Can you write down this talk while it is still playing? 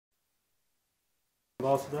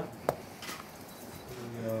Ambassador.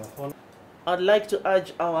 I'd like to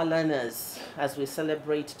urge our learners as we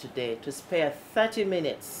celebrate today to spare 30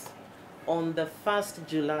 minutes on the 1st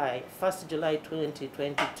July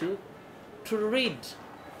 2022 to read,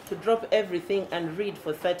 to drop everything and read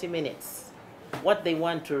for 30 minutes what they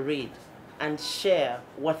want to read and share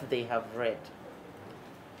what they have read.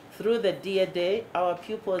 Through the Dear Day, our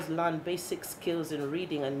pupils learn basic skills in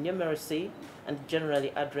reading and numeracy and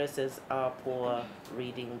generally addresses our poor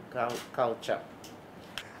reading culture.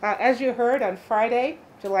 As you heard, on Friday,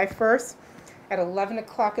 July 1st, at 11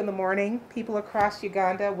 o'clock in the morning, people across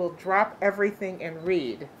Uganda will drop everything and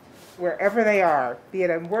read wherever they are, be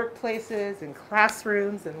it in workplaces, in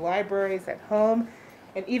classrooms, in libraries, at home,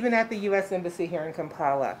 and even at the U.S. Embassy here in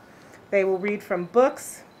Kampala. They will read from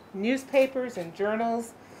books, newspapers, and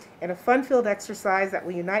journals, and a fun-filled exercise that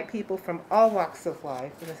will unite people from all walks of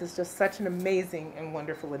life. And this is just such an amazing and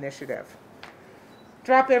wonderful initiative.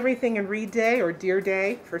 Drop Everything and Read Day, or Dear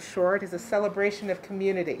Day for short, is a celebration of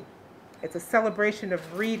community. It's a celebration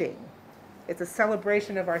of reading. It's a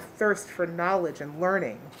celebration of our thirst for knowledge and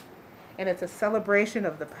learning. And it's a celebration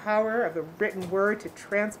of the power of the written word to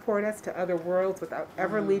transport us to other worlds without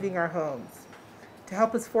ever leaving our homes, to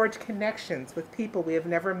help us forge connections with people we have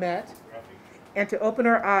never met, and to open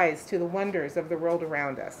our eyes to the wonders of the world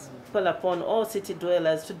around us. Call upon all city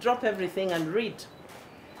dwellers to drop everything and read.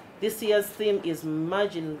 This year's theme is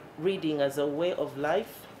Imagine Reading as a Way of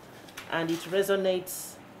Life, and it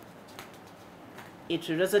resonates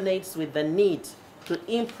with the need to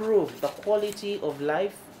improve the quality of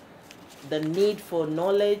life, the need for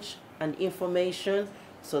knowledge and information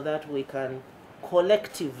so that we can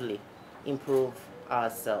collectively improve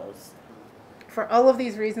ourselves. For all of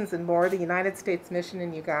these reasons and more, the United States Mission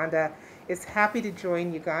in Uganda is happy to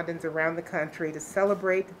join Ugandans around the country to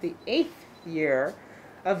celebrate the 8th year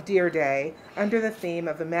of Dear Day under the theme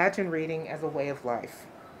of Imagine Reading as a Way of Life.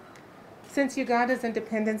 Since Uganda's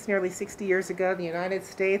independence nearly 60 years ago, the United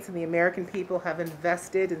States and the American people have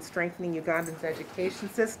invested in strengthening Ugandans' education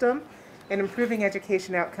system and improving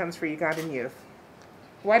education outcomes for Ugandan youth.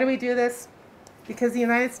 Why do we do this? Because the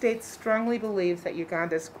United States strongly believes that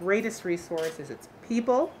Uganda's greatest resource is its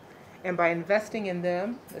people, and by investing in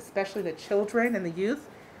them, especially the children and the youth,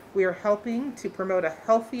 we are helping to promote a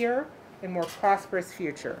healthier and more prosperous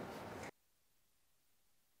future.